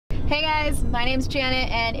Hey guys, my name's Janet,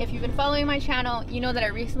 and if you've been following my channel, you know that I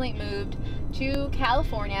recently moved to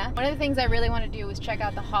California. One of the things I really want to do was check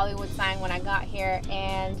out the Hollywood sign when I got here,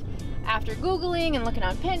 and after Googling and looking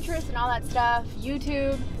on Pinterest and all that stuff,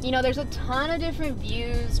 YouTube, you know, there's a ton of different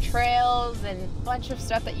views, trails, and a bunch of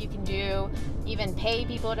stuff that you can do. Even pay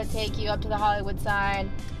people to take you up to the Hollywood sign.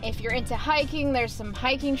 If you're into hiking, there's some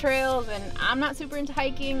hiking trails, and I'm not super into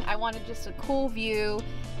hiking. I wanted just a cool view,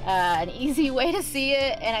 an easy way to see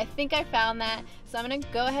it, and I think I found that. So I'm gonna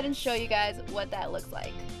go ahead and show you guys what that looks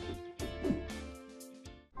like.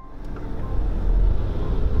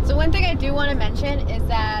 So one thing I do want to mention is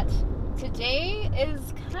that today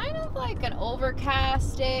is kind of like an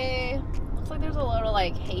overcast day. Looks like there's a little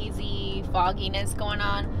like hazy fogginess going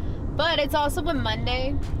on, but it's also a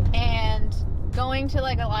Monday, and going to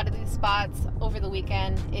like a lot of these spots over the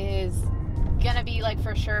weekend is gonna be like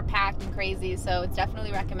for sure packed and crazy, so it's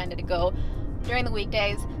definitely recommended to go during the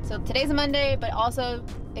weekdays. So today's a Monday, but also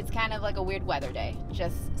it's kind of like a weird weather day,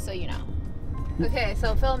 just so you know. Okay,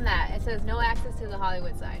 so film that. It says no access to the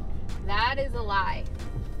Hollywood sign. That is a lie.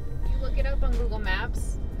 You look it up on Google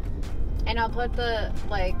Maps, and I'll put the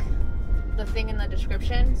thing in the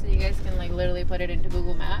description so you guys can like literally put it into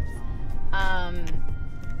Google Maps.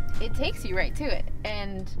 It takes you right to it,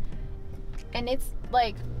 and it's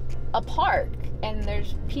like a park, and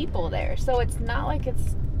there's people there, so it's not like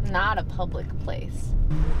it's not a public place.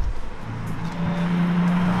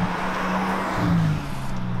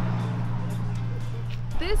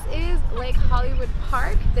 This is Lake Hollywood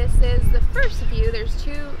Park. This is the first view. There's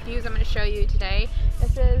two views I'm going to show you today.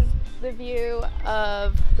 This is the view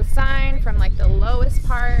of the sign from like the lowest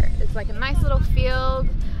part. It's like a nice little field.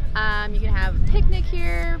 You can have a picnic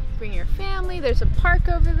here, bring your family. There's a park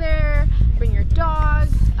over there, bring your dog.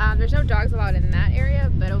 There's no dogs allowed in that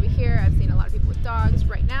area, but over here I've seen a lot of people with dogs.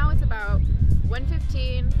 Right now it's about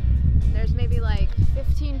 1:15. There's maybe like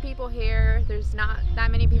 15 people here. There's not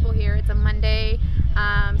that many people here. It's a Monday,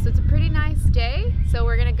 so it's a pretty nice day. So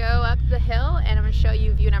we're gonna go up the hill, and I'm gonna show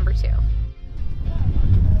you view number 2.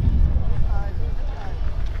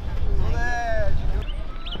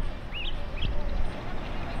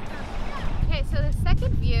 Okay, so the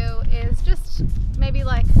second view is just maybe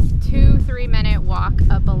like 2-3 minute walk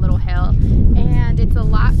up a little hill, and it's a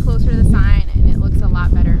lot closer to the sign, and it looks a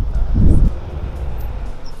lot better in photos.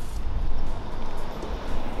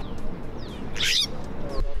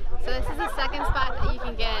 So this is the second spot that you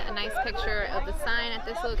can get a nice picture of the sign at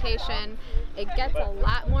this location. It gets a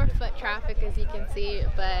lot more foot traffic, as you can see,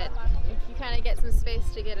 but if you kind of get some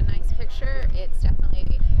space to get a nice picture, it's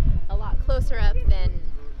definitely a lot closer up than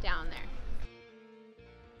down there.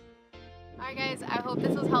 Alright guys, I hope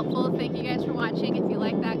this was helpful. Thank you guys for watching. If you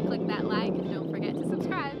like that, click that like, and don't forget to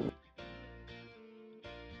subscribe.